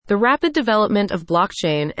The rapid development of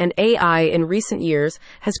blockchain and AI in recent years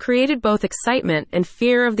has created both excitement and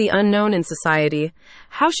fear of the unknown in society.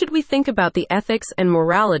 How should we think about the ethics and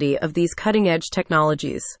morality of these cutting-edge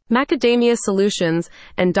technologies? Macadamia Solutions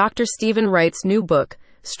and Dr. Stephen Wright's new book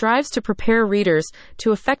strives to prepare readers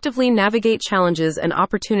to effectively navigate challenges and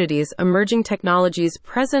opportunities emerging technologies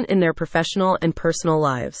present in their professional and personal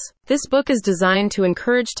lives. This book is designed to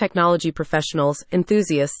encourage technology professionals,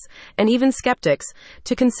 enthusiasts, and even skeptics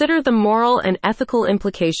to consider the moral and ethical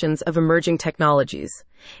implications of emerging technologies.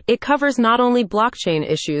 It covers not only blockchain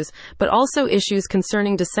issues, but also issues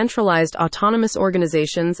concerning decentralized autonomous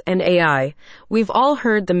organizations and AI. We've all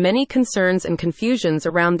heard the many concerns and confusions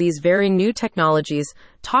around these very new technologies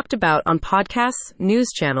talked about on podcasts, news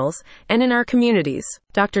channels, and in our communities.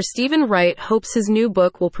 Dr. Stephen Wright hopes his new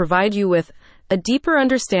book will provide you with a deeper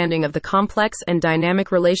understanding of the complex and dynamic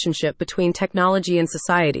relationship between technology and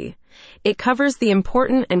society. It covers the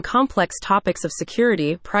important and complex topics of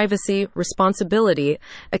security, privacy, responsibility,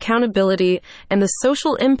 accountability, and the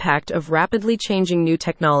social impact of rapidly changing new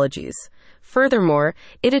technologies. Furthermore,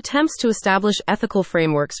 it attempts to establish ethical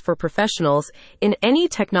frameworks for professionals in any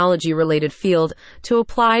technology-related field to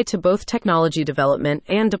apply to both technology development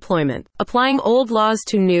and deployment. Applying old laws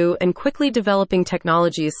to new and quickly developing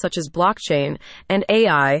technologies such as blockchain and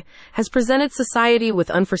AI has presented society with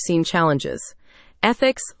unforeseen challenges.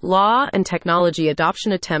 Ethics, law, and technology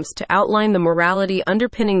adoption attempts to outline the morality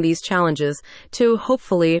underpinning these challenges to,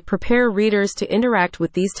 hopefully, prepare readers to interact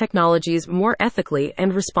with these technologies more ethically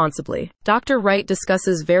and responsibly. Dr. Wright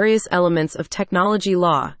discusses various elements of technology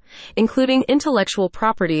law, including intellectual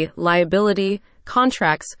property, liability,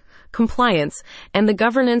 contracts, compliance, and the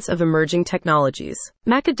governance of emerging technologies.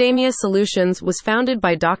 Macadamia Solutions was founded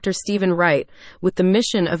by Dr. Stephen Wright with the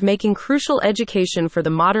mission of making crucial education for the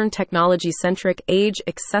modern technology-centric age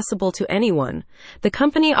accessible to anyone. The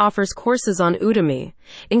company offers courses on Udemy,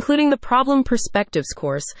 including the Problem Perspectives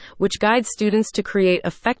course, which guides students to create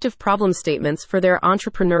effective problem statements for their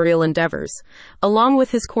entrepreneurial endeavors. Along with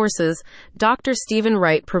his courses, Dr. Stephen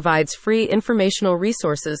Wright provides free informational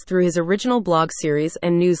resources through his original blog series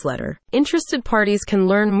and newsletter. Interested parties can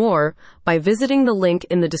learn more by visiting the link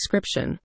in the description.